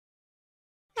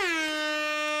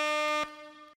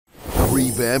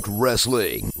Revamped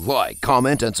Wrestling. Like,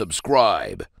 comment, and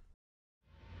subscribe.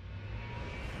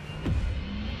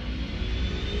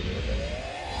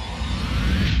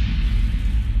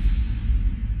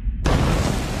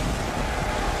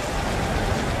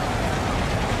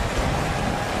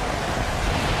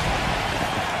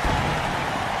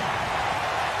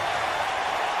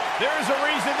 There's a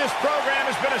reason this program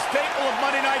has been a staple of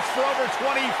Monday nights for over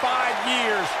 25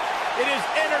 years. It is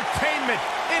entertainment.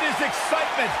 It is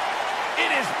excitement. It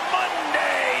is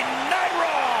Monday Night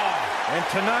Raw. And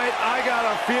tonight, I got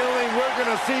a feeling we're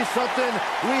going to see something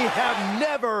we have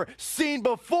never seen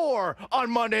before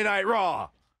on Monday Night Raw.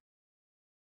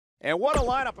 And what a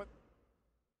lineup.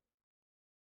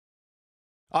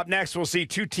 Up next, we'll see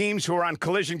two teams who are on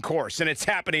collision course, and it's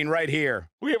happening right here.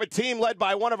 We have a team led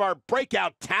by one of our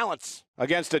breakout talents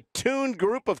against a tuned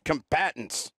group of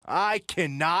combatants. I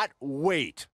cannot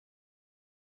wait.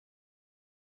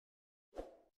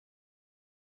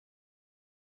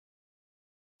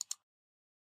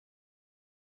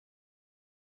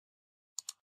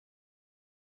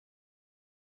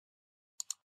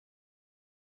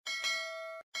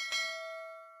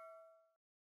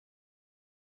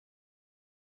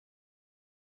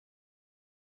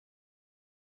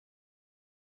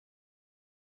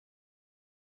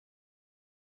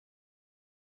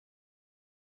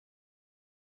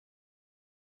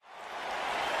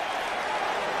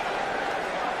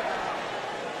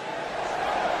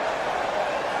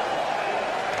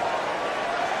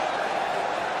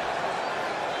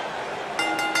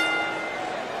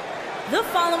 The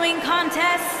following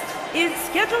contest is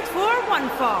scheduled for one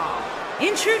fall.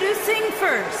 Introducing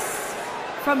first,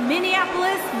 from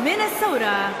Minneapolis,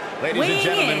 Minnesota, Ladies and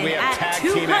gentlemen, we have tag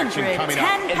team action coming up.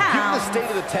 And given the state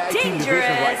of the tag team division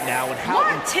right now and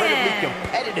how incredibly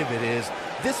competitive it is,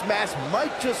 this match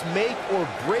might just make or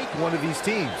break one of these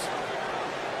teams.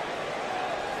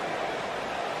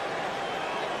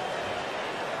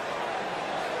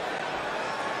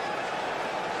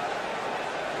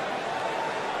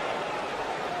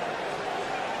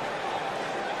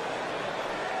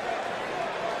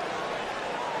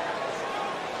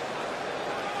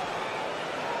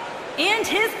 And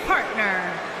his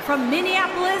partner, from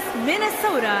Minneapolis,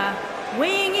 Minnesota,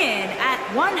 weighing in at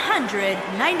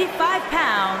 195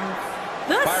 pounds,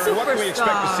 the Byron, Superstar. what can we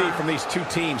expect to see from these two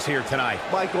teams here tonight?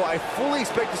 Michael, I fully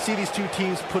expect to see these two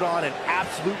teams put on an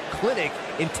absolute clinic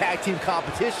in tag team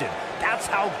competition. That's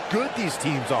how good these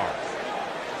teams are.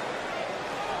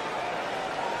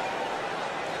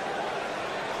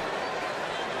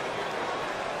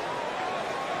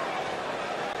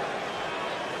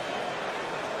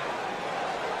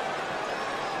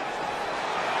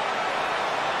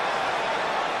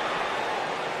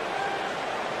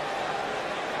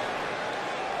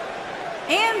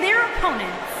 And their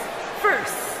opponents,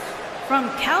 first, from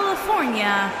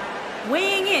California,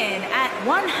 weighing in at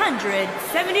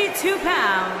 172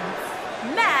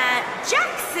 pounds, Matt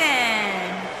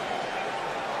Jackson.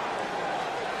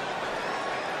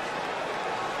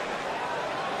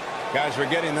 Guys, we're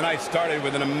getting the night started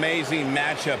with an amazing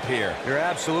matchup here. You're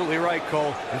absolutely right,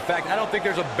 Cole. In fact, I don't think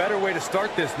there's a better way to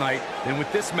start this night than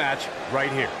with this match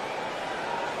right here.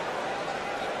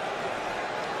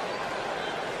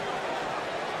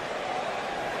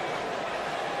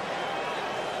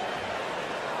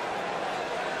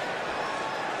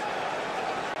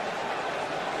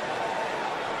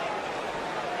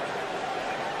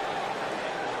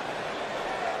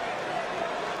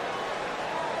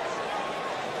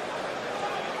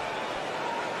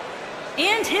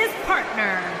 And his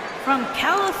partner, from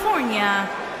California,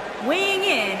 weighing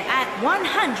in at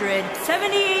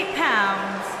 178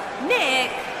 pounds, Nick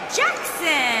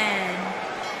Jackson.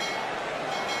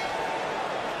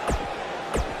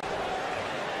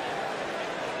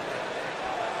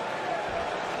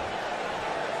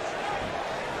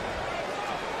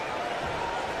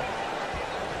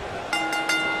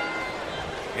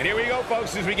 And here we go,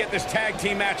 folks, as we get this tag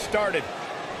team match started.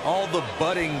 All the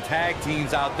budding tag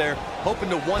teams out there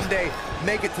hoping to one day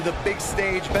make it to the big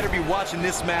stage better be watching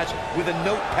this match with a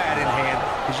notepad in hand,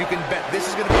 because you can bet this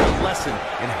is going to be a lesson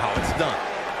in how it's done.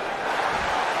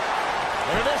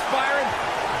 Look at this, Byron.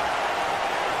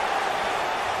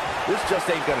 This just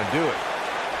ain't gonna do it.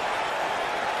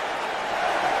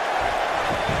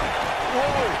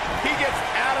 Whoa, he gets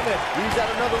out of it. He's at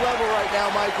another level right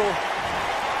now, Michael.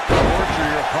 Torture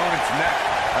your opponent's neck.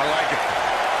 I like it.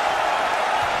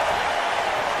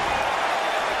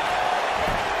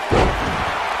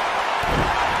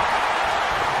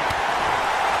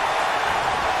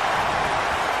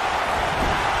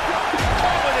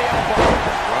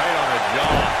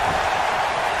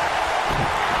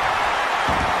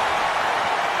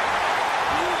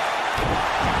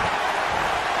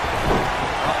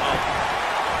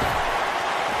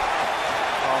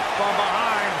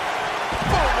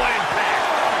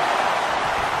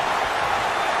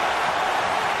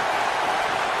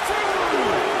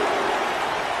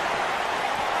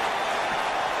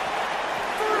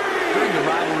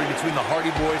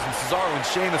 and Cesaro and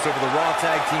Sheamus over the Raw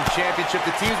Tag Team Championship,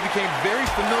 the teams became very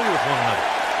familiar with one another.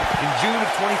 In June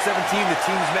of 2017, the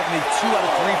teams met in a 2 out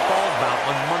of 3 falls bout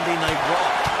on Monday Night Raw.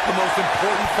 The most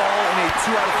important fall in a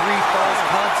 2 out of 3 falls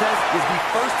contest is the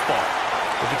first fall.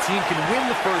 If the team can win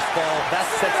the first fall, that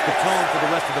sets the tone for the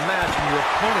rest of the match, and your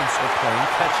opponents are playing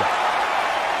catch-up.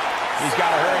 He's got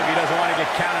to hurry if he doesn't want to get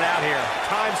counted out here.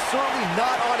 Time's certainly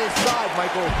not on his side,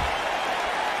 Michael.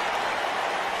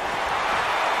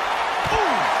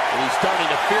 He's starting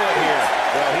to feel it here.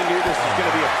 Well, he knew this was going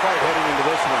to be a fight heading into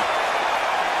this one.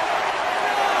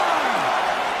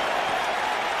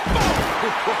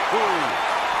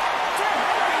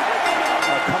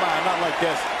 Oh, come on, not like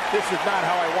this. This is not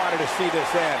how I wanted to see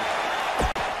this end.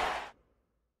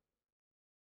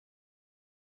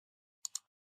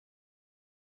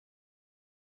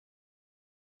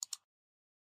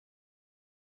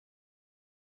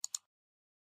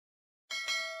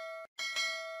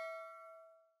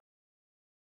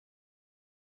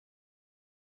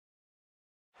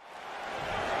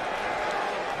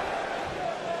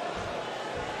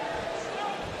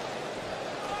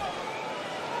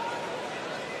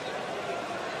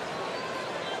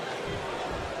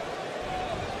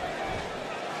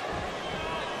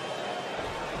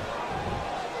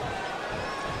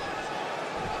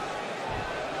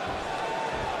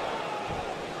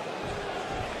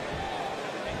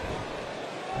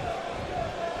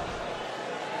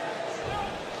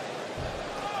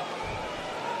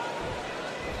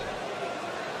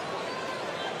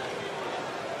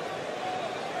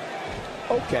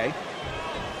 Okay.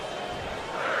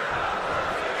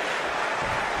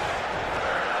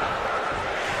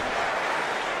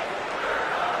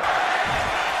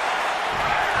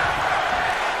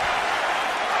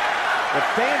 The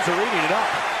fans are eating it up.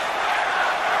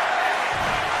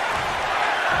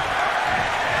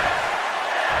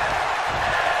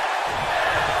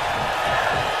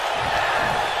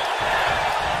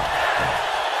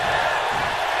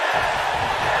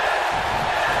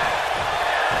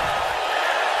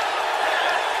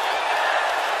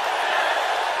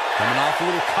 Coming off a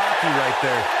little cocky right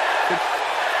there.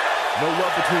 No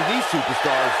love between these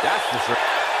superstars, that's for sure.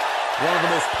 One of the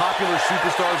most popular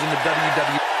superstars in the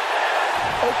WWE.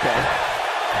 Okay.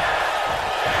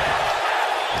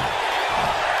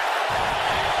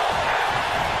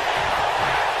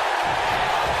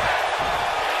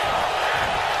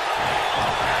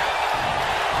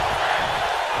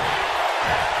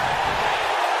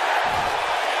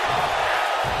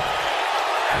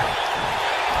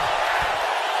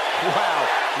 Wow,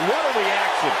 what a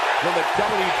reaction from the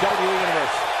WWE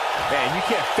Universe. Man, you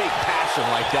can't fake passion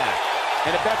like that.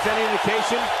 And if that's any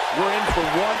indication, we're in for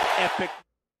one epic.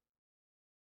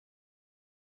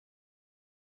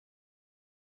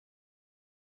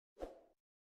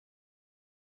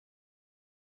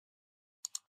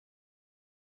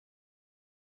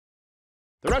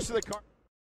 The rest of the card.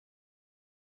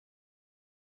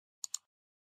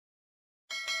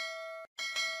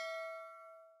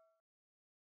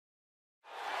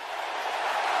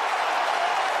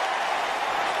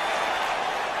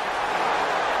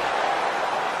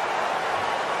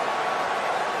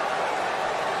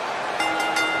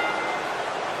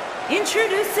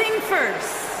 Introducing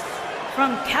first,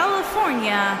 from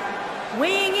California,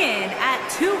 weighing in at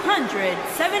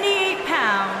 278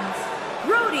 pounds,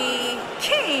 Brody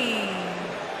King.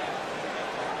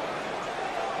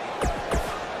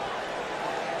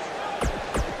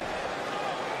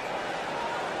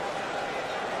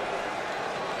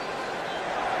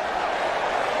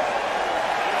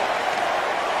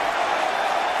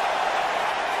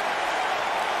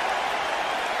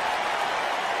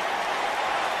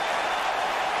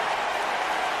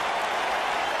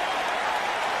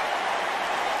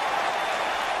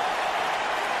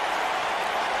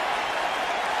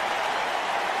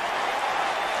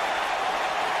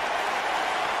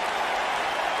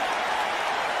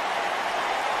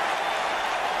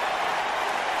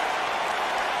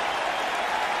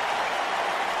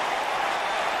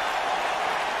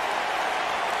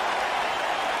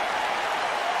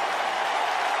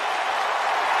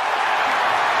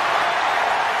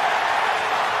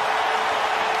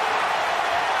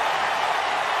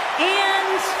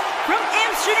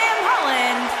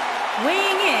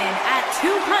 Weighing in at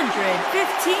 215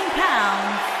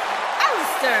 pounds,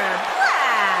 Aleister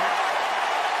Black.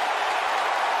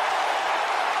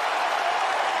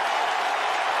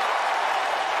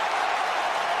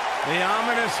 The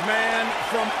ominous man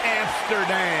from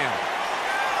Amsterdam.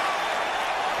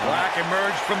 Black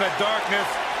emerged from the darkness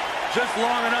just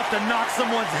long enough to knock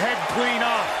someone's head clean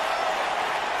off.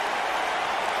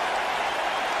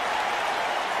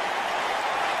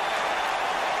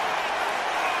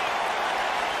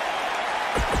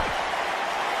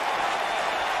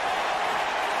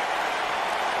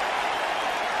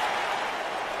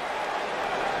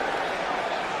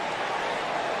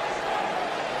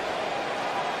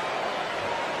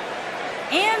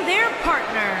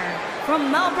 partner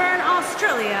from Melbourne,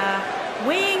 Australia,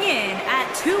 weighing in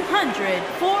at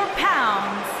 204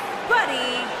 pounds,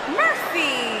 Buddy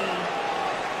Murphy.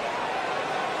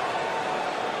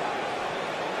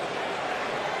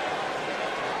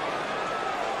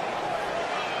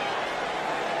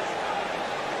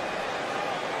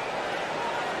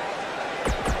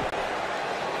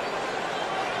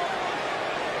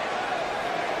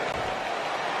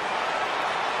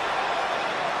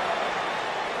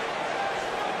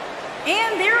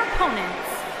 And their opponents,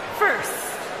 first,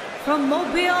 from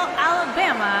Mobile,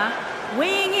 Alabama,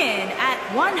 weighing in at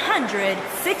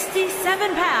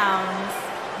 167 pounds,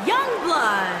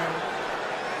 Youngblood.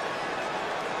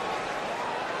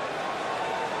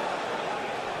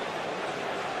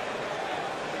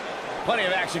 Plenty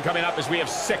of action coming up as we have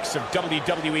 6 of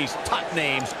WWE's top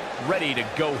names ready to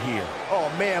go here. Oh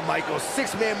man, Michael,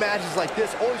 6-man matches like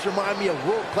this always remind me of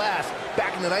world class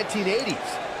back in the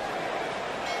 1980s.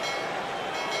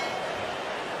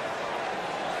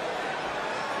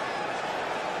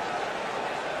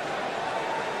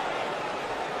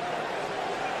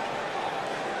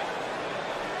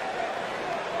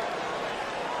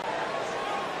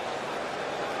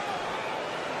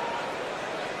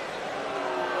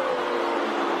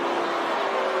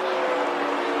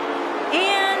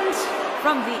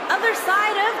 From the other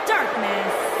side of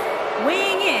darkness,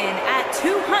 weighing in at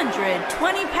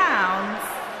 220 pounds,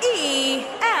 EL1.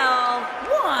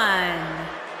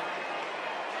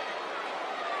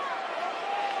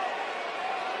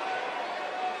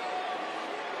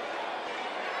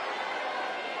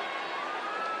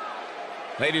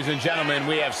 Ladies and gentlemen,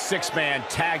 we have 6-man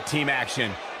tag team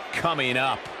action coming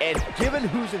up. And given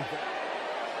who's involved,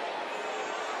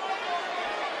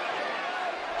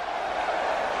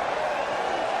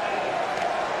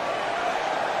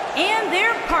 and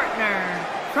their partner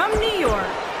from New York,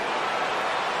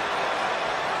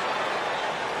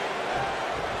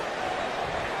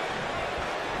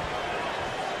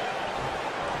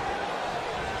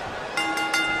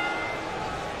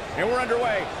 and we're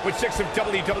underway with 6 of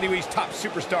WWE's top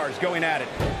superstars going at it.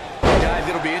 Guys,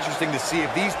 it'll be interesting to see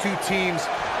if these two teams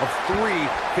of 3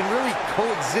 can really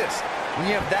coexist. When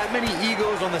you have that many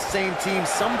egos on the same team,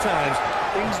 sometimes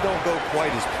things don't go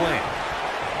quite as planned.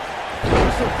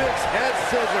 crucifix head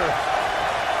scissor.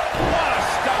 What a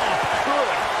stomp!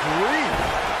 Good grief.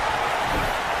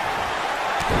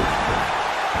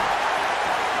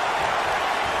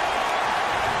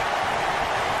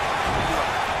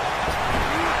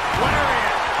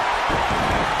 Lariat!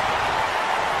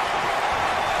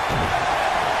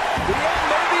 The end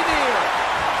may be near.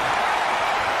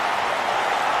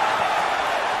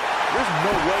 There's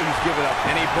no way he's giving up.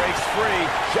 And he breaks free.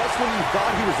 Just when you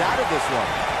thought he was out of this one.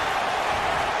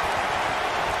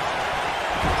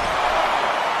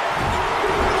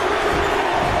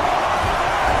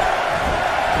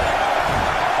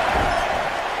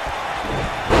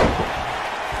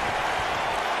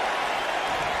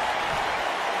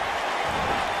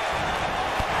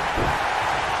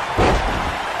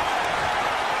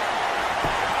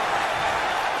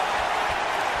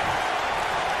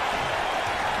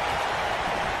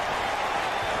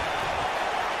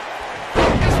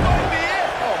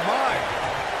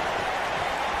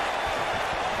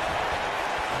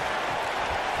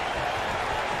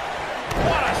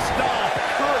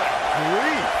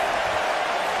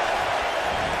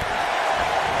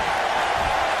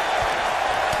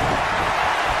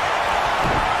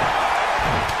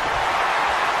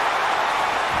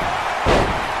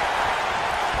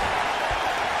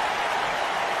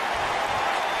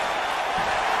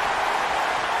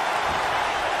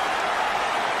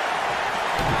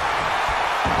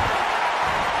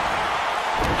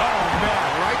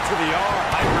 To the arm.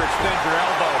 Hyperextend your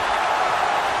elbow.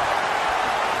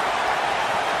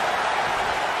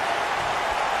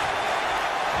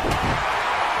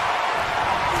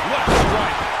 What a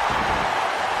strike.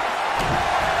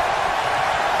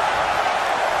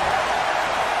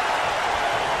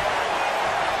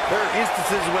 There are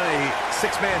instances when a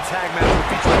 6-man tag match will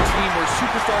feature a team where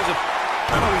superstars have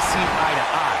not always seen eye to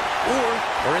eye, or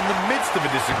are in the midst of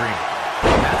a disagreement.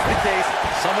 If that's the case,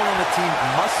 someone on the team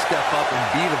must step up and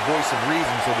be the voice of reason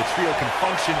so the trio can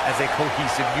function as a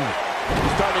cohesive unit.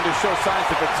 He's starting to show signs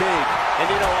of fatigue, and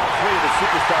you know all 3 of the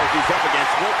superstars he's up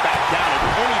against won't back down at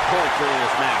any point during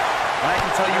this match. And I can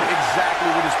tell you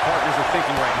exactly what his partners are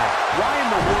thinking right now. Why in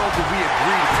the world did we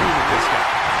agree to team with this guy?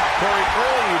 Corey,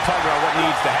 earlier you talked about what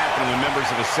needs to happen when members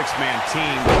of a 6-man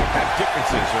team have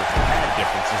differences or had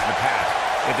differences in the past.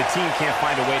 If the team can't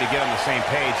find a way to get on the same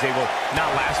page, they will not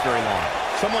last very long.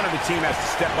 Someone on the team has to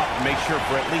step up and make sure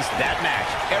for at least that match,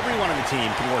 everyone on the team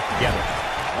can work together.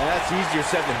 And that's easier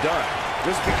said than done.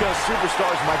 Just because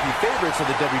superstars might be favorites of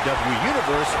the WWE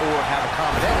Universe or have a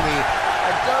common enemy,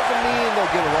 that doesn't mean they'll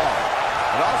get along.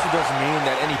 It also doesn't mean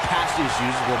that any past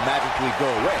issues will magically go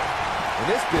away. In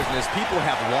this business, people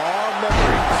have long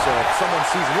memories, so if someone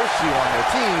sees an issue on their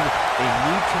team, they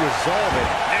need to resolve it.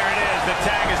 There it is. The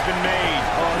tag has been made.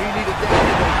 Oh, he needed that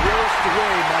in the worst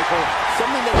way, Michael.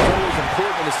 Something that is always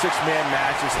important in a six-man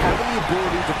match is having the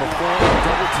ability to perform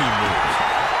double team moves.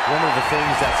 One of the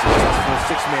things that successful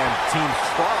six-man teams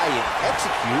try and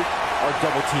execute are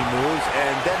double team moves,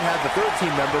 and then have the third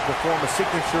team member perform a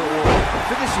signature or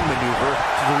finishing maneuver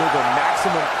to deliver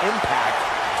maximum impact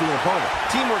to an opponent.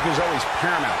 Teamwork is always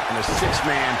paramount in a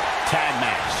six-man tag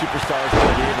match. Superstars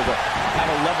will be able to have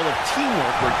a level of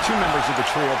teamwork where two members of the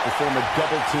trio perform a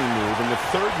double team move, and the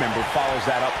third member follows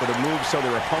that up with a move so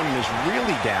their opponent is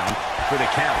really down for the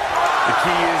count. The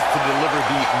key is to deliver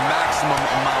the maximum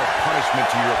amount of punishment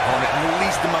to your opponent in the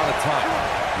least amount of time.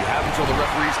 You have until the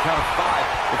referees count of 5.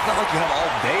 It's not like you have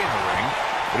all day in the ring.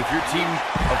 But if your team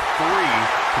of 3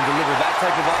 can deliver that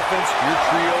type of offense, your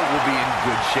trio will be in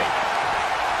good shape.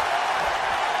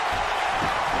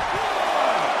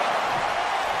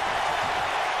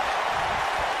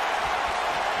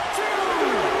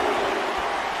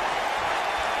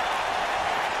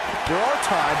 There are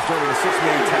times during a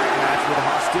six-man tag match where the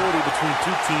hostility between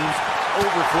two teams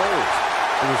overflows.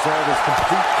 The result is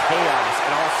complete chaos,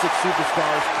 and all 6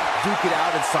 superstars duke it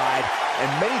out inside,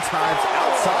 and many times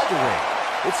outside the ring.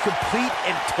 It's complete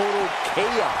and total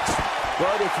chaos.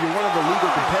 But if you're one of the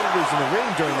legal competitors in the ring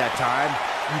during that time,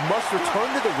 you must return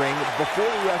to the ring before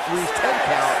the referee's 10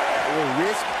 count or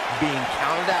risk being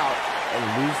counted out and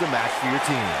lose the match for your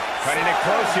team. Cutting it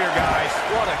close here, guys.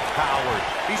 What a coward.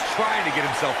 He's trying to get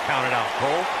himself counted out,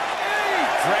 Cole.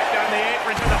 Dragged on the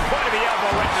apron to the point of the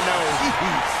elbow right in the nose.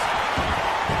 Jeez.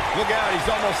 Look out, he's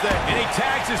almost there. And he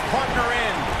tags his partner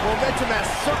in. Momentum has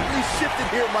certainly shifted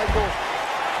here, Michael.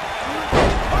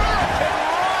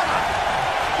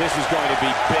 This is going to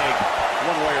be big,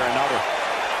 one way or another.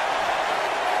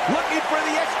 Looking for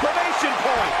the exclamation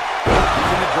point.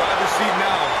 He's in the driver's seat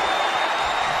now.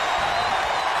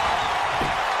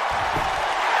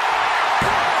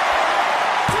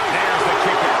 There's the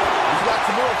kick out. He's got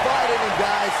some more fight in him,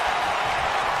 guys.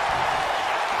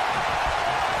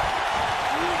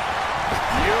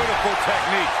 Beautiful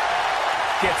technique.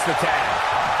 Gets the tag.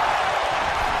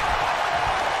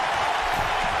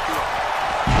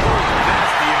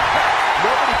 Nasty impact.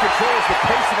 Nobody controls the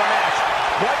pace of a match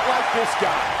quite like this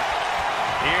guy.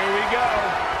 Here we go.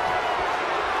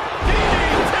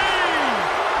 DDT!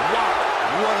 Wow,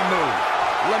 what a move.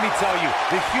 Let me tell you,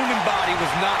 the human body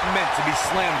was not meant to be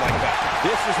slammed like that.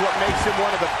 This is what makes him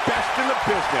one of the best in the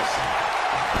business.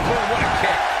 Boy, what a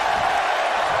kick.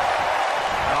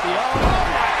 Oh my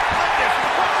goodness,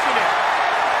 crushing it.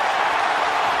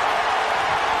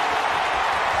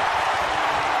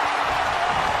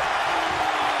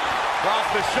 Across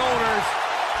the shoulders.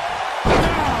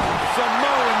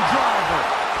 Samoan driver.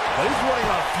 But he's running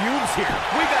on fumes here.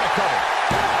 We got it covered.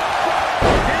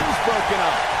 Pin's broken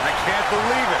up. I can't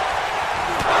believe it.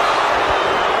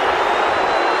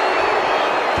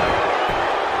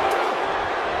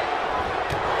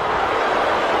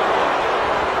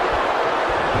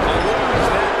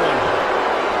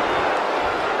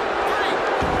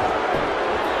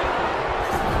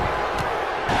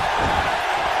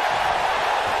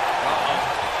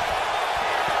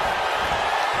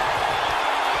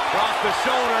 The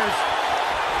shoulders.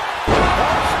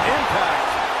 Harsh impact.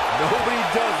 Nobody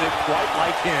does it quite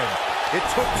like him. It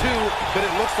took 2, but it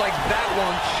looks like that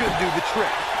one should do the trick.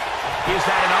 Is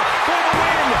that enough for the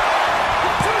win?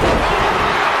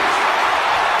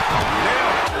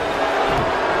 Nailed.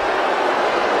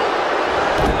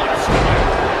 What a strike.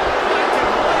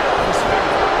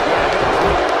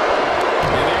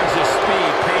 And there's his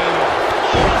speed paying off.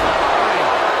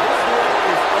 This one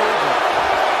is over.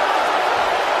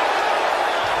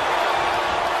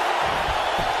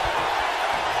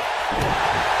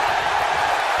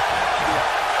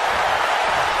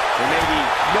 There may be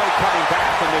no coming back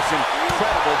from this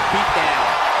incredible beatdown.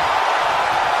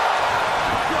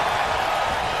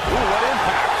 Ooh, what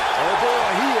impact. Oh boy,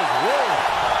 he is rolling.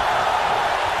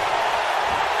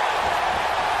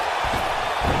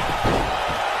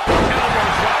 Elbow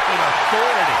drop with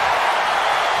authority.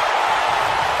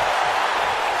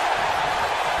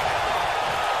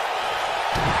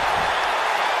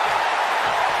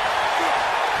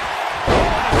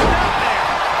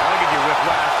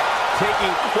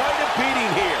 Taking quite a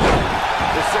beating here.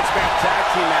 The six-man tag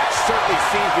team match certainly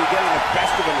seems to be getting the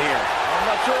best of him here. I'm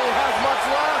not sure he has much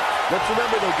left. Let's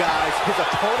remember, though, guys, his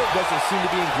opponent doesn't seem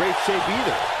to be in great shape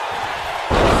either.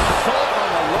 Assault on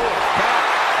the lower back.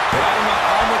 I don't know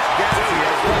how much gas he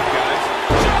has left, guys.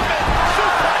 German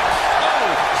suplex.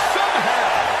 Oh,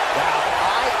 somehow. Wow,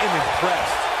 I am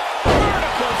impressed.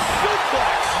 Vertical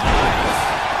suplex. Nice.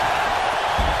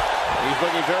 He's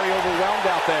looking very overwhelmed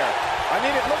out there. I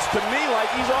mean, it looks to me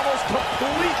like he's almost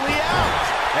completely out.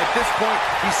 At this point,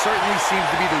 he certainly seems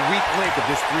to be the weak link of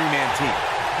this three-man team.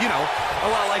 You know, a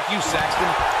lot like you,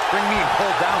 Saxton. Bring me and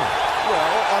Cole down.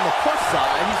 Well, on the plus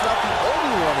side, he's not the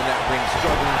only one in that ring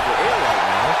struggling for air right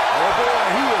now. Oh boy,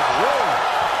 he is rolling.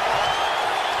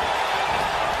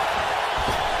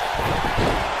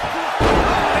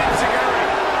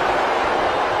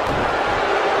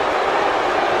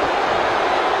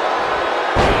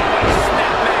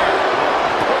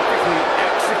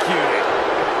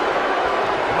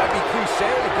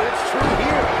 But it's true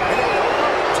here. It ain't over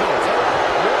until it's over.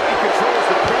 Nobody controls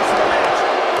the pace of the match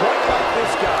quite like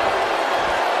this guy.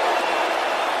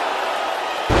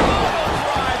 Oh,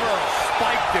 driver!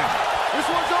 Spiked him. This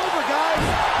one's over, guys.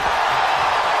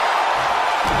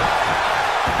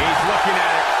 He's looking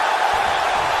at it.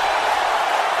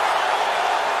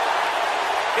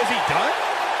 Is he done?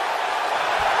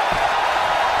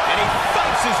 And he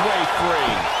fights his way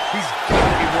free. He's got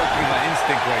to be working my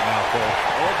instinct right now, Cole.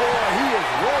 Oh, boy, he is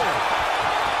rolling.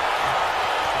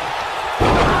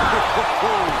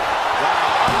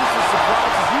 Wow, this is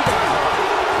surprised as you guys are.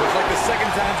 Looks like the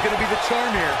second time's going to be the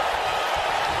charm here.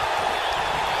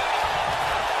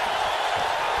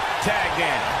 Tagged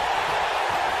in.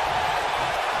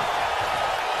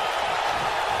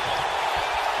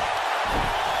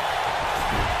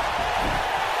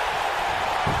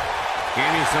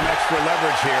 Gaining some extra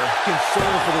leverage here.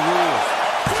 Concern for the rules.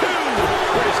 Two!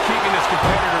 What is keeping this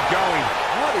competitor going?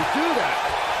 How do he do that?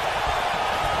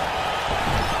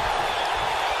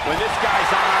 When this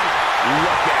guy's on,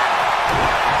 look at him.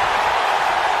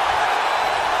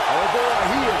 Oh boy,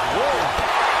 he is rolling.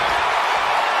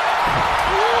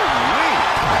 Woo-wee.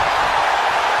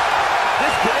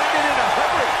 This could end it in a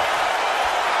hurry.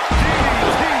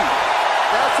 DDT.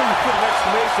 That's how you put an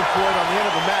exclamation point on the end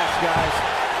of a match, guys.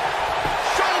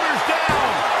 Shoulders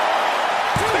down.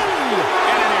 Two.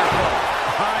 And an air ball.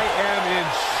 I am in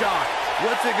shock.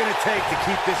 What's it going to take to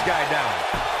keep this guy down?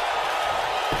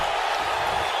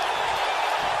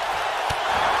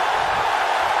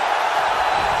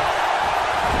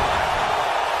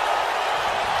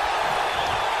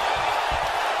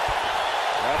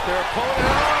 Got their opponent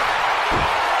up.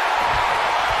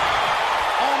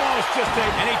 Almost just a...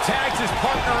 And he tags his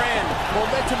partner in.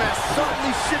 Momentum has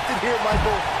certainly shifted here,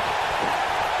 Michael.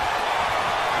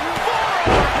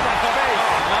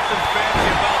 Nothing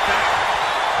fancy about that.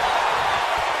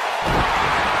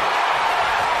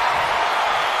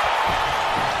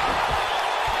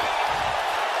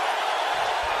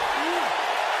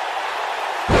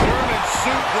 German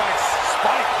suplex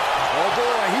spike. Oh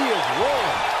boy, he is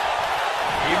rolling.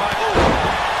 He might...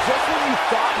 Just when you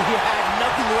thought he had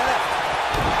nothing left.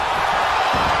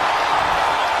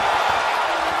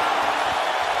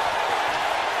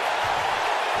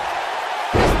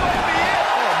 This might be it.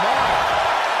 Oh my.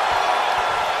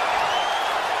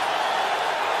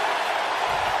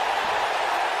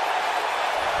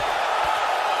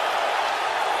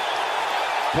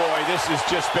 Boy, this has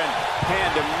just been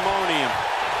pandemonium.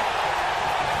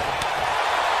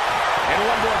 And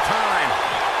one more time.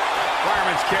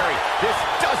 Fireman's carry. This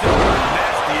doesn't hurt.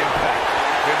 Nasty impact.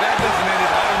 If that doesn't end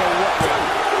it, I don't know what will.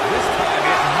 This time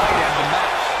it might end the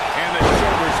match. And the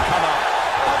shoulders come up.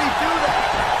 How did he do that?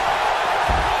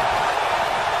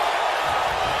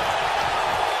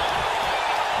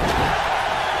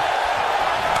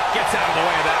 Gets out of the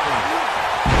way of that one.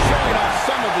 Showing off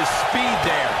some of his speed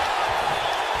there.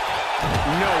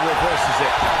 No, reverses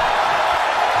it.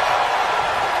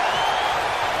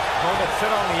 Opponent set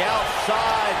on the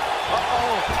outside.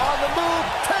 Uh-oh, on the move.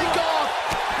 Take off.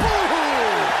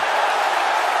 Boo-hoo.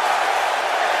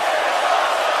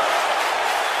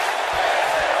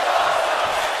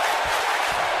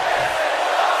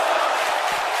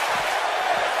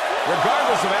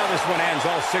 Regardless of how this one ends,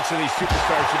 all six of these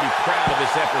superstars should be proud of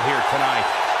this effort here tonight.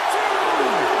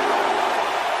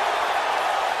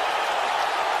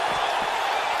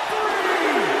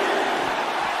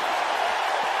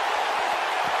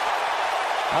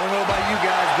 I don't know about you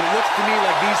guys, but it looks to me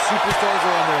like these superstars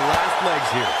are on their last legs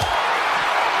here.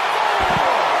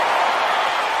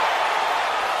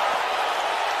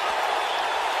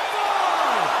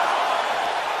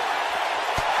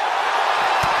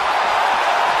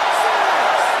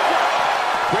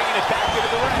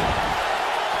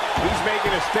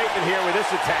 making a statement here with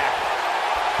this attack.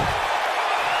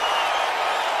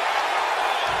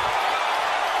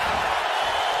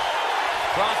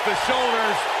 Across the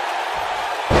shoulders.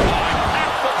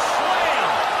 Impactful slam.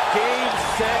 Game,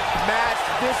 set, match.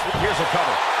 Here's a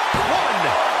cover. 1,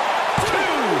 2,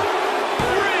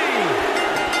 3.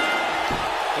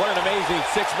 What an amazing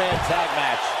six-man tag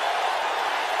match.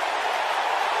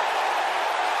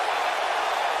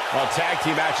 Well, tag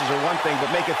team matches are one thing,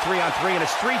 but make it 3-on-3 and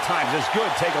it's 3 times as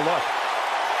good. Take a look.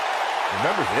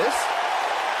 Remember this?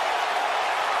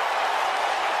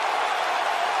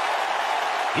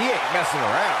 He ain't messing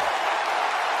around.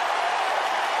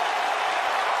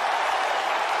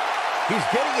 He's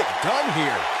getting it done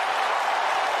here.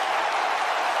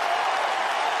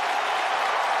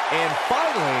 And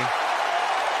finally,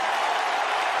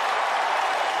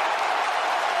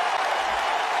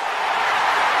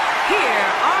 Here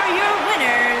are your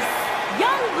winners,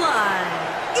 Youngblood,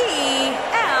 EL1,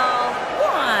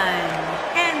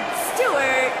 and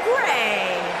Stuart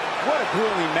Gray. what a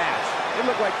grueling match. It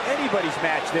looked like anybody's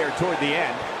match there toward the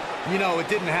end. You know, it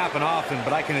didn't happen often,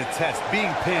 but I can attest,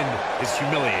 being pinned is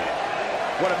humiliating.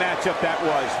 What a matchup that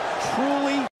was.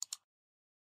 Truly.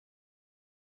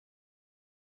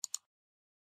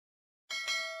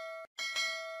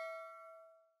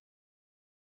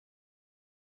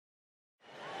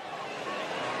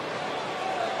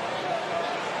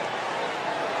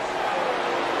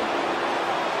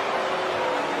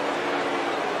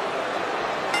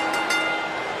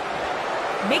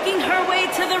 Making her way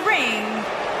to the ring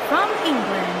from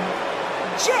England,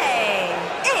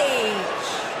 J.H.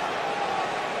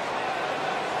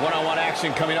 One-on-one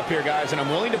action coming up here, guys, and I'm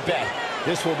willing to bet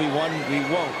this will be one we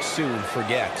won't soon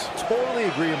forget. Totally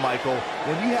agree, Michael.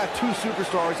 When you have two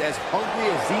superstars as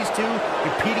hungry as these two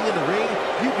competing in the ring,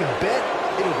 you can bet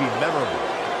it'll be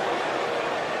memorable.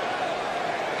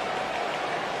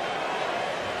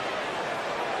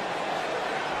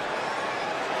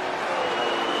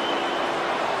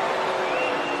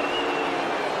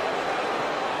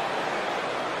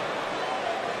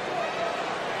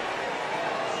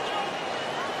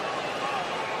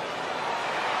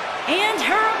 And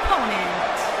her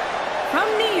opponent, from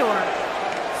New York,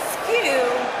 Skew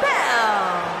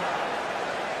Bell.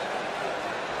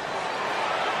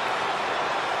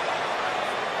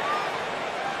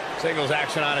 Singles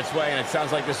action on its way, and it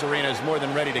sounds like this arena is more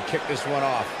than ready to kick this one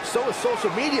off. So is social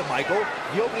media, Michael.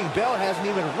 The opening bell hasn't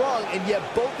even rung, and yet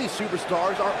both these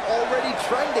superstars are already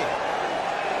trending.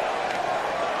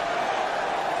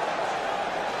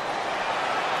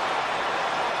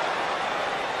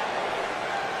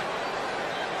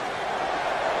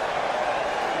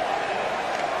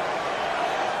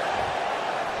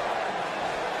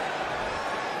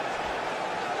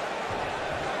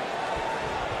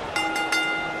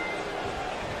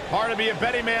 Hard to be a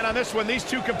betting man on this one. These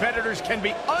two competitors can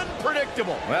be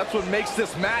unpredictable. That's what makes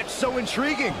this match so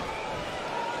intriguing.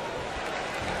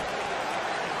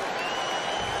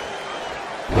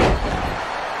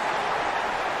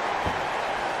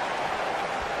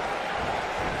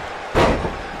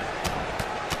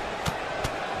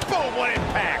 Boom, what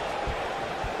impact.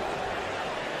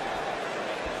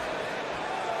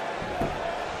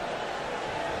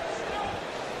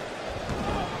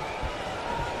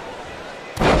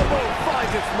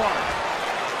 Its mark.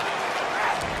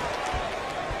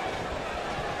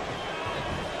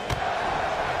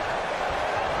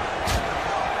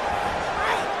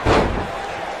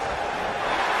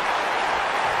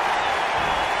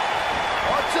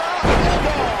 Watch out!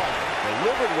 Elbow!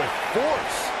 Delivered with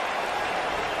force.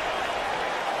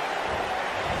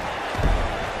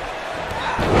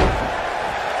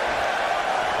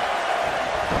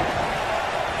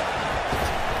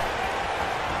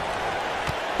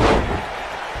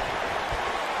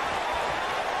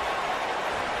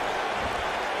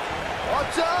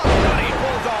 Watch out! He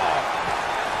pulls off.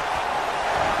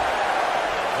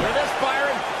 Hear this,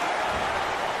 Byron?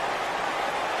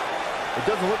 It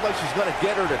doesn't look like she's going to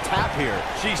get her to tap here.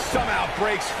 She somehow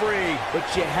breaks free. But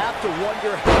you have to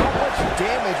wonder how much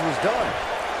damage was done.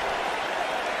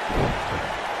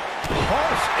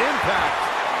 Harsh impact.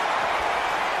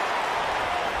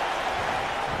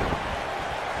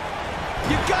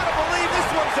 You gotta believe this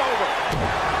one's over.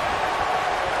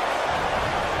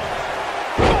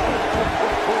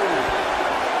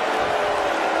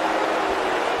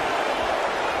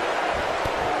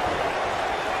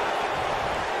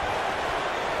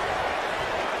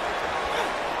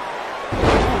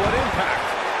 What impact.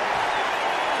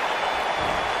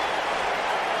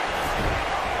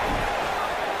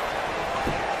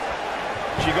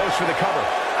 She goes for the cover.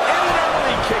 And an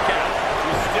early kick out.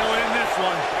 She's still in this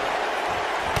one.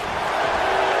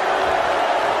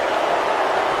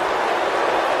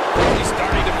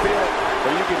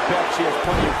 but you can bet she has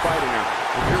plenty of fight in her.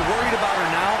 If you're worried about her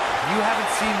now, you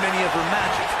haven't seen many of her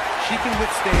matches. She can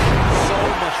withstand so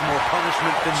much more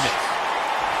punishment than this.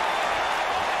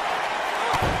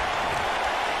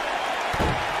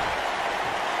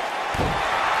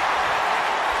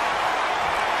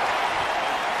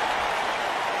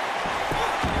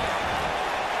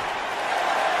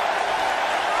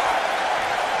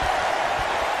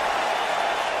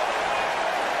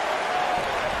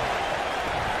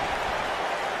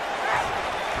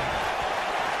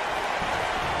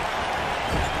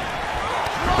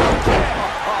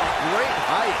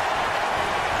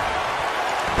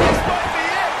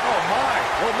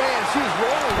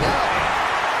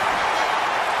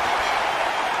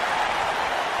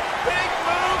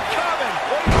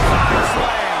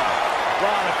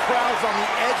 On the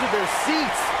edge of their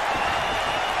seats.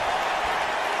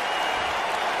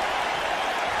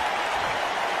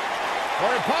 Or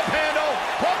a pump handle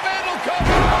cover.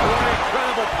 Oh, what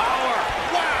incredible power.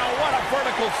 Wow, what a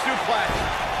vertical suplex.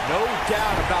 No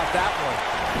doubt about that one.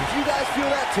 Did you guys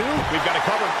feel that too? We've got it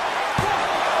covered.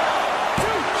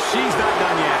 She's not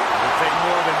done yet. It'll take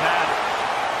more than that.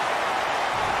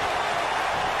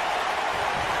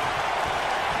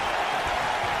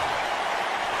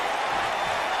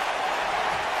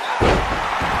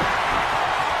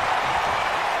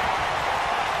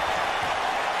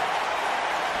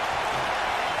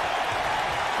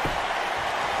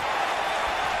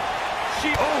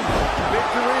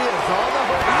 Victory is on the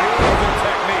horizon. Beautiful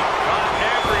technique. Got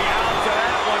every ounce of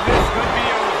that one. This could be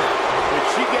over. If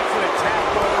she gets an attack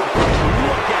mode,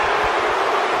 look out.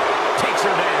 Takes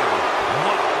her down.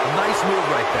 Wow, nice move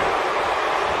right there.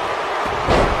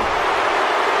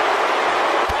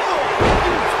 Oh,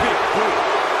 huge big boot.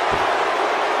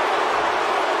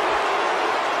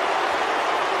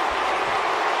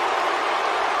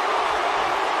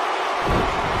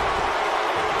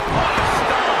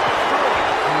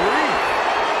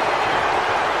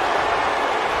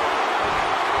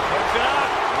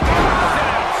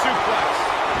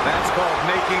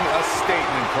 Making a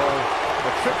statement, Cole.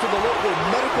 A trip to the local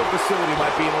medical facility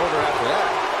might be in order after that.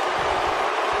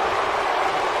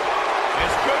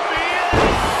 This could be it.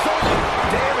 So much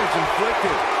damage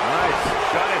inflicted. Nice.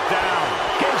 Shut it down.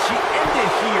 Can she end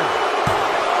it here?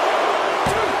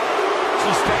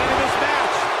 She's staying in this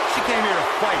match. She came here to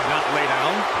fight, not lay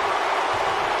down.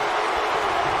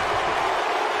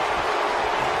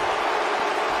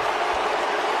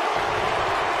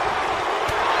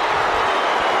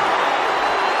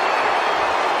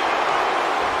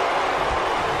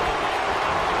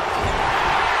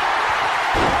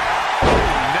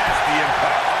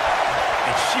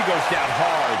 Goes down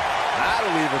hard.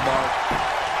 That'll leave a mark.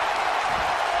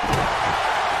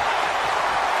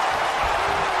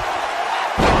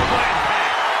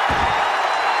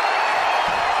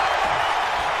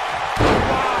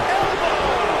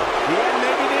 The end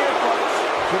may be near, folks.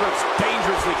 She looks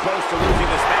dangerously close to losing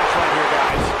this match right here,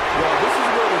 guys. Well, this is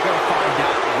where we're going to find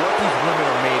out what these women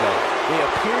are made of. They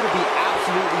appear to be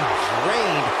absolutely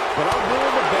drained, but I'm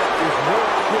willing to bet there's more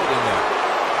quit in there.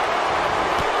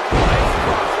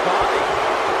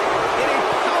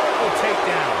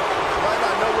 Takedown. Might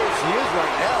not know where she is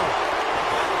right now.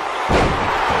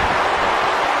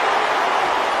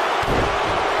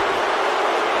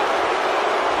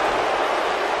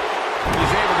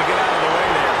 He's able to get out of the way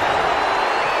there.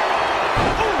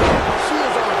 Ooh, she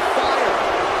is on fire.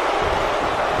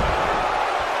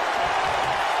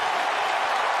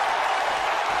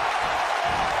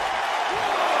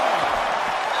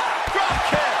 Drop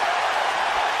kick.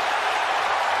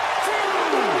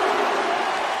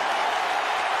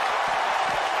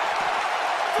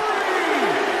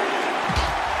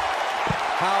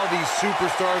 How these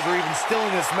superstars are even still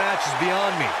in this match is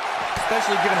beyond me,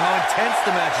 especially given how intense the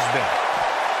match has been.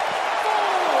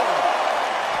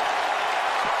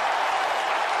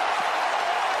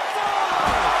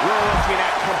 We're looking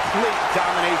at complete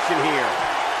domination here.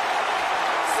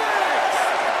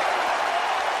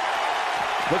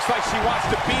 6. Looks like she wants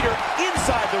to beat her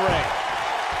inside the ring.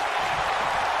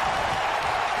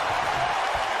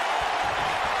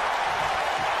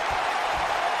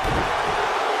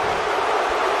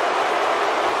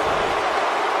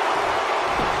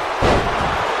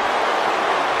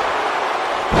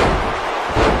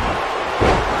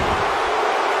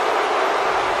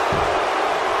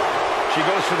 She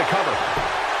goes for the cover. 1,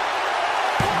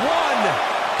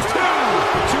 2.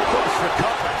 Too close for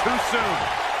cover. Too soon.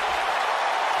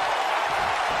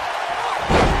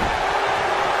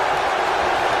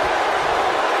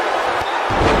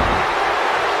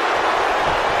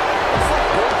 It's like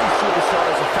both these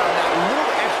superstars have found that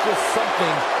little extra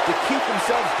something to keep themselves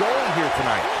themselves going here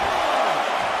tonight.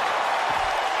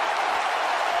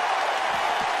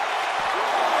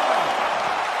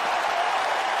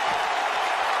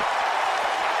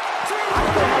 I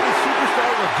don't know how these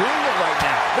superstars are doing it right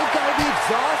now. They've got to be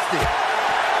exhausted.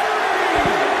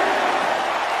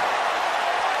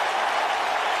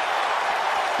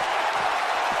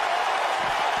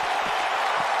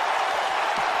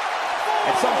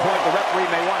 At some point, the referee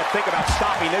may want to think about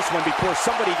stopping this one before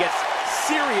somebody gets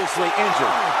seriously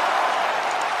injured.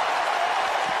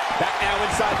 Back now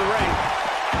inside the ring.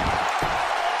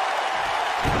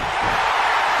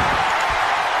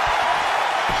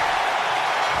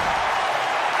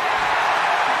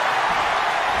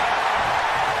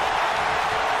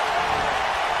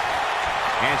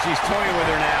 And she's toying with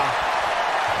her now.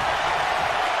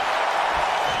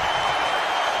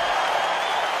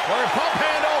 Or pump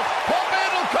handle coming.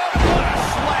 What a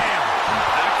slam.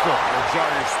 Axel will jar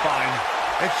your spine.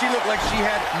 And she looked like she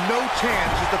had no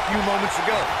chance just a few moments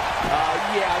ago.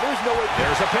 Yeah, there's no way.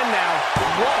 There's a pin now.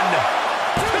 1,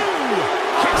 2.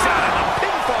 Kicks out of the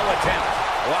pinfall attempt.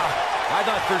 Wow, I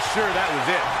thought for sure that was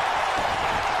it.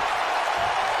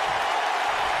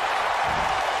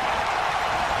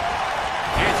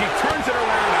 And she turns it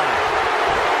around on her.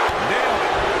 Nailed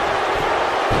it.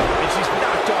 And she's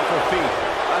knocked off her feet.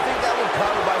 I think that one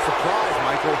caught her by surprise,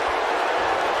 Michael.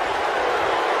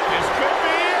 This could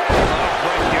be it. Oh,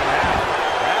 break him out.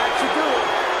 That should do it.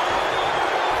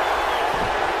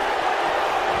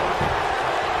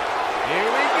 Here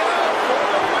we go for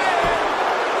the win.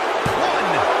 1,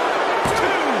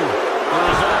 2. The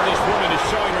resolve this woman is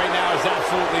showing right now is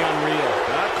absolutely unreal.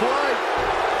 Not quite.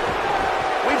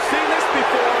 We've seen this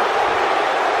before.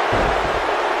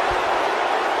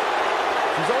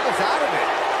 She's almost out of it.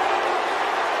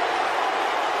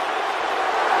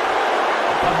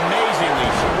 Amazingly,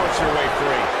 she works her way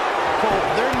free. Cole,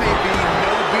 there may be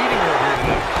no beating her here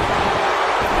tonight.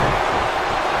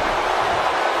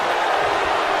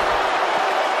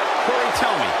 Corey,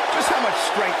 tell me, just how much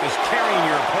strength does carrying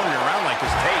your opponent around like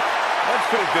this take? Let's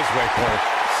put it this way, Cole.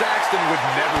 Saxton would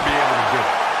never be able to do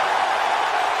it.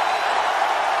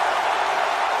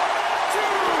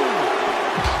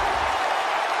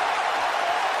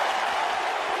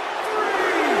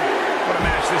 What a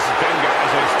match this has been,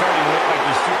 guys, and it's starting to look like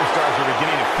these superstars are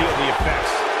beginning to feel the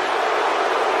effects.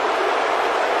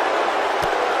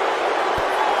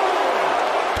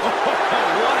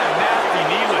 What a nasty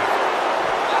knee lift.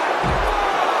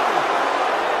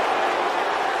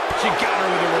 She got her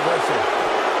with a reversal.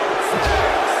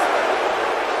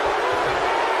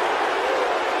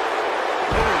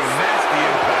 Nasty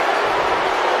impact.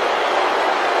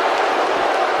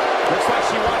 Looks like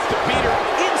she wants to beat her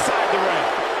inside the ring.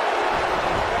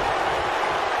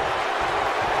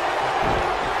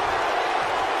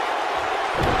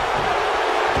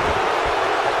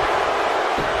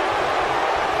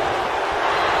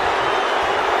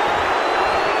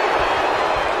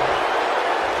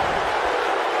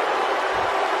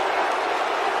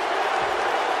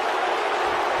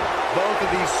 Both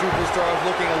of these superstars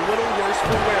looking a little worse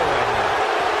for wear right now.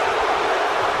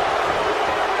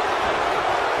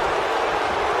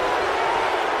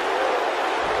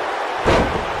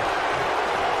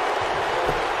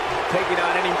 Taking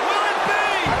on any... Will it be?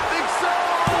 I think so.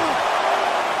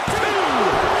 2.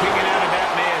 Kicking out of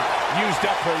that man used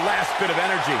up her last bit of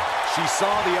energy. She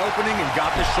saw the opening and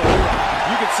got the shoulder up.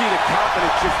 You can see the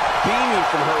confidence just beaming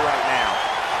from her right now.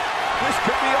 This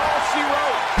could be all she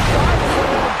wrote.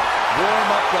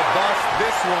 Warm up the bus.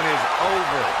 This one is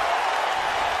over.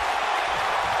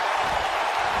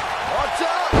 Watch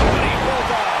out! Knee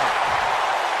bulldog.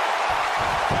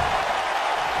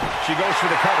 She goes for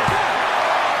the cover.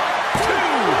 2.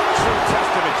 True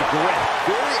testament to grit.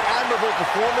 Very admirable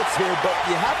performance here, but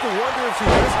you have to wonder if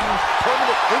she's risking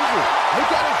permanent injury. They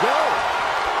gotta go.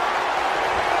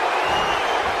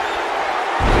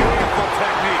 Beautiful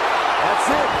technique. That's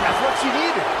it. That's what she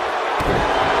needed.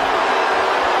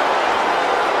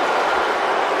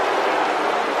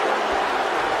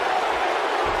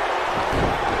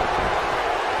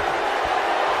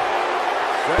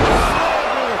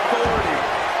 Authority.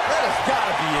 That has got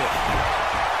to be it.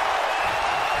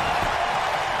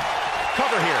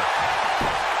 Cover here.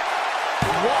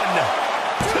 1,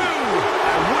 2.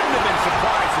 I wouldn't have been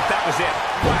surprised if that was it.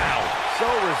 Wow. So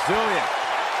resilient.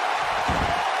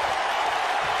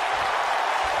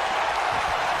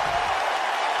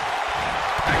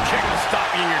 That kick will stop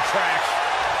you in your tracks.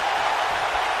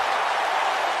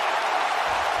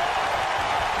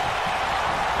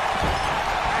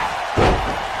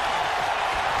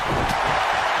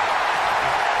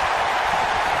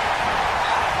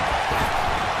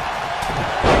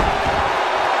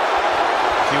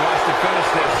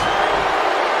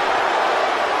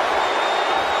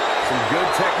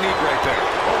 technique right there.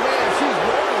 Oh, man, she's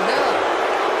rolling now.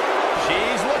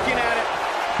 She's looking at it.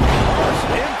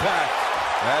 Harsh impact.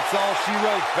 That's all she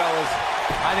wrote, fellas.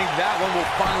 I think that one will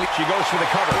finally... She goes for the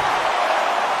cover.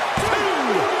 2!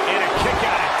 And a kick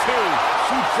out at 2.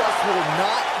 She just will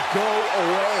not go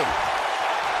away.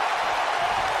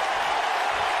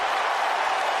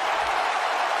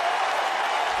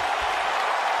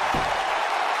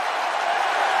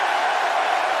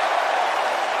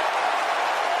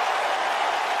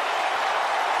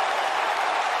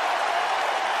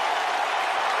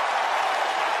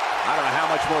 I don't know how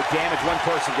much more damage one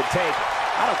person can take.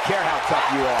 I don't care how tough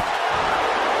you are.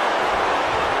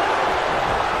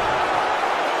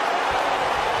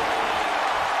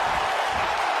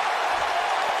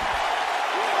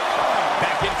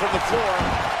 Back in from the floor.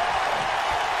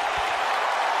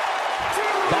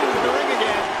 Back to the ring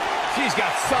again. She's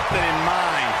got something in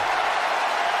mind.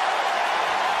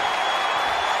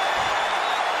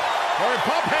 Or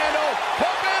pump handle.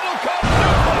 Pump handle comes.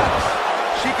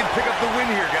 She can pick up the win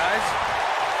here, guys.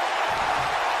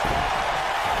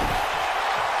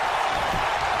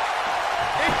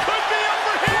 It could be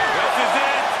over here. This is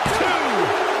it. 2,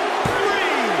 3.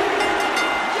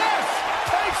 Yes,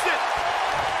 takes it.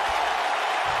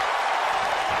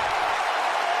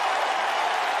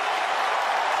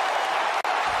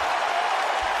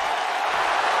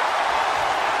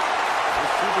 The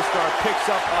superstar picks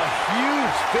up a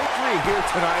huge victory here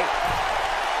tonight.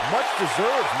 Much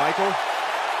deserved, Michael.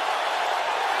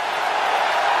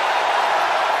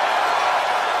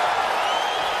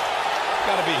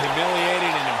 Gotta be humiliated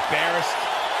and embarrassed.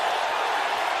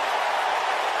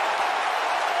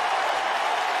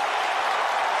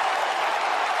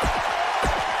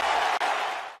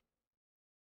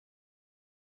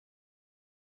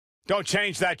 Don't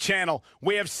change that channel.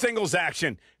 We have singles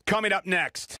action coming up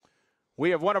next. We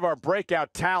have one of our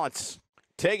breakout talents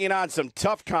taking on some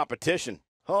tough competition.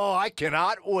 Oh, I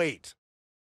cannot wait.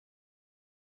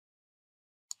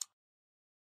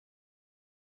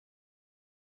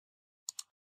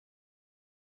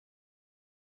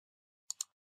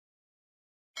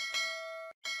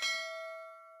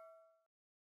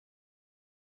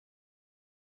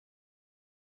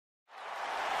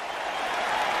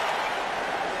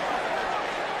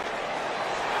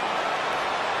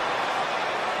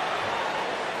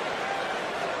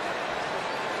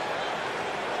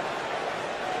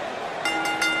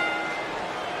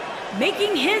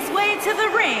 Making his way to the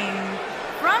ring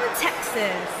from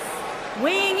Texas,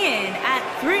 weighing in at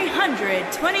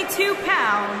 322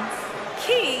 pounds,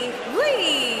 Keith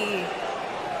Lee.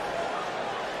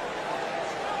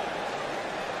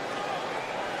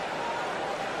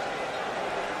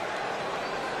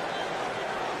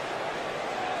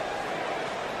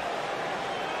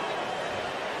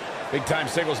 Big-time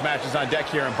singles matches on deck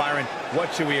here, and Byron,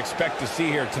 what should we expect to see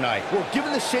here tonight? Well,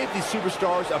 given the shape these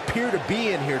superstars appear to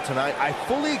be in here tonight, I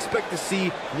fully expect to see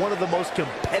one of the most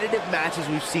competitive matches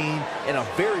we've seen in a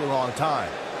very long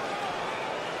time.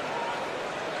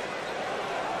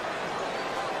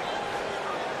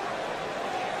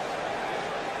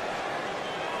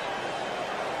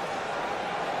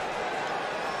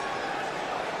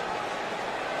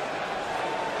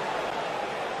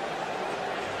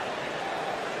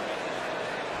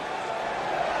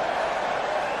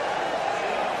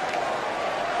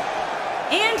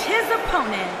 And his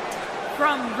opponent,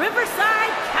 from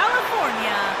Riverside,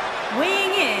 California,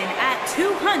 weighing in at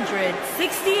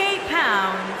 268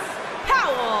 pounds,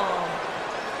 Powell.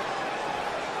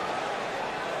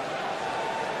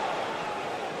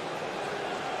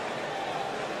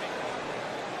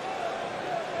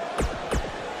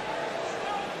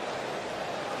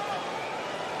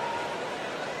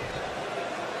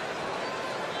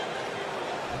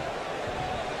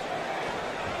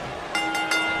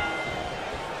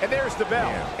 And there's the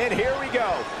bell. And here we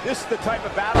go. This is the type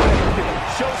of battle that you can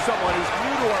show someone who's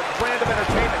new to our brand of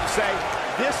entertainment and say,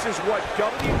 this is what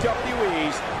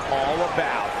WWE's all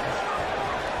about.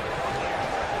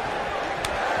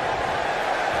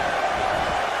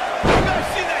 You guys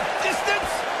see that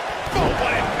distance? Oh,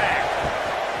 what impact!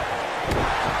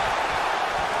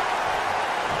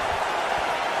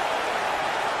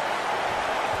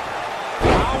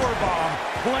 Powerbomb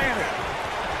planted.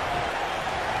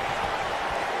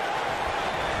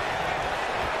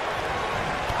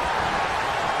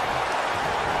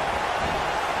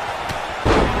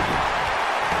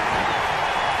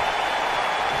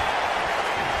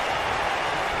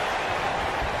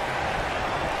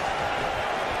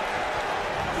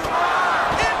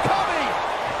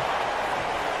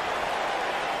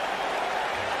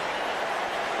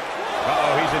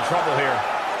 Trouble here.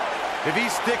 If he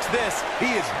sticks this,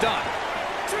 he is done.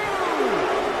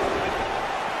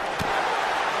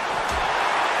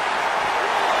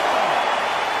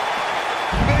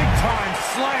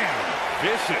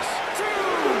 vicious.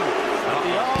 Oh,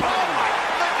 my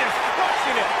goodness,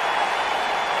 crushing it.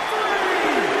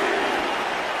 3.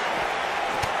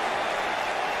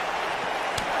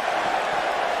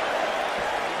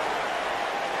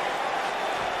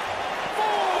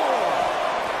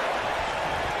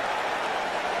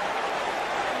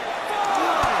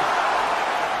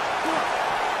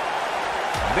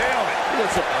 Nailed it. He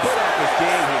looks a bit off his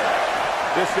game here.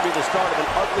 This could be the start of an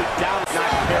ugly down.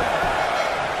 Not careful.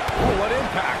 Oh, what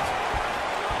impact.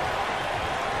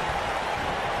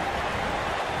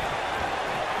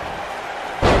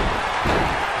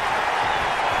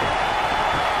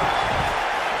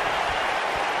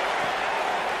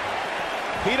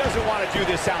 He doesn't want to do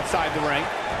this outside the ring.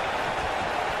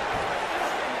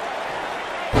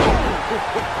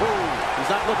 He's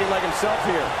not looking like himself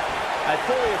here. I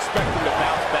fully expect him to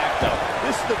bounce back, though.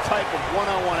 This is the type of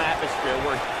one-on-one atmosphere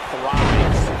where he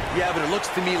thrives. Yeah, but it looks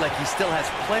to me like he still has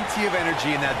plenty of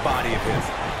energy in that body of his.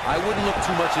 I wouldn't look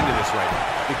too much into this right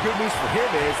now. The good news for him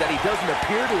is that he doesn't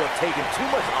appear to have taken too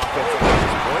much offense at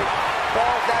this point.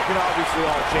 But that can obviously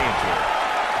all change here.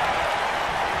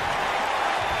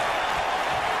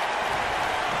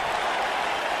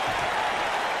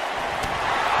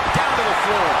 Down to the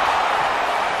floor.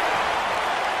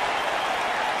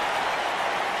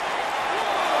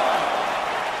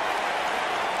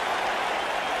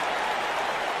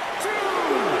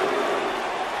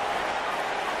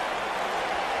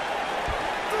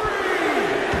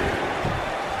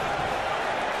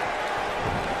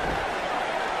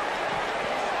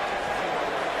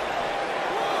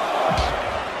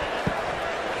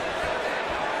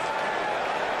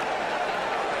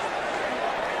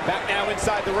 Back now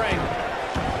inside the ring.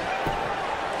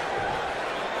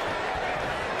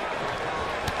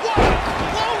 What a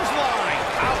clothesline!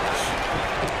 Ouch!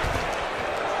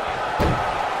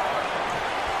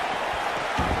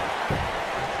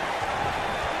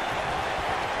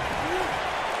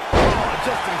 Oh,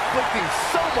 just inflicting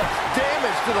so much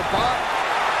damage to the body.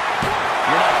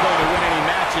 You're not going to win any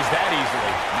matches that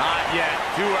easily. Not yet.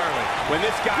 Too early. When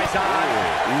this guy's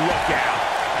on, look out.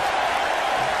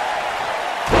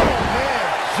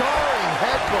 Jarring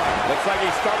headbutt. Looks like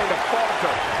he's starting to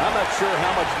falter. I'm not sure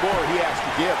how much more he has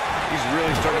to give. He's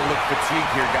really starting to look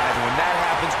fatigued here, guys. And when that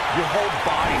happens, your whole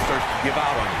body starts to give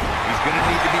out on you. He's going to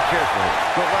need to be careful.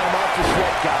 Don't let him off just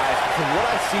yet, guys. From what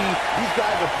I see, these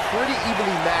guys are pretty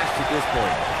evenly matched at this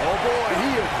point. Oh boy, he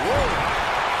is rolling.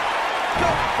 Go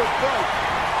for broke.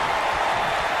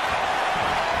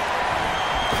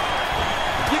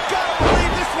 You gotta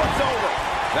believe this one's over.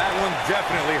 That one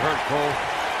definitely hurt, Cole.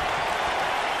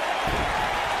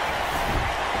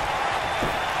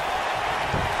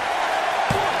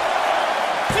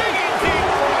 Digging deep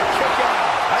for a kick out.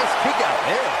 Nice kick out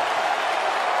there.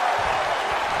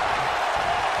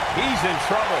 He's in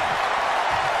trouble.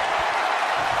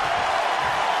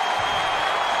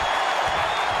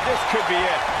 This could be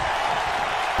it.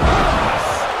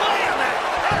 Slam that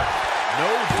hurt.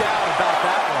 No doubt about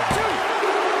that one. 2,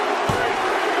 3.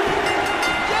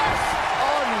 Yes!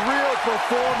 Unreal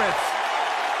performance.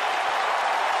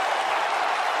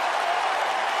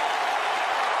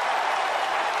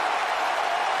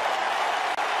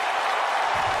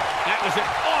 That was an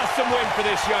awesome win for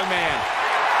this young man.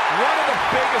 One of the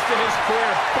biggest in his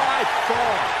career by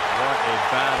far. What a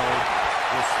battle.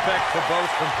 Respect to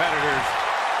both competitors.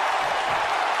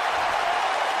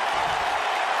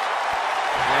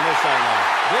 And this I love.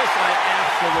 This I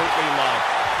absolutely love.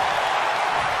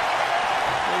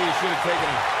 Maybe you should have taken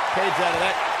a page out of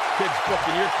that kid's book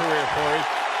in your career, Corey.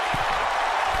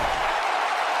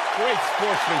 Great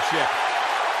sportsmanship.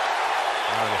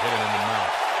 Oh, they hit him in the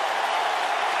mouth.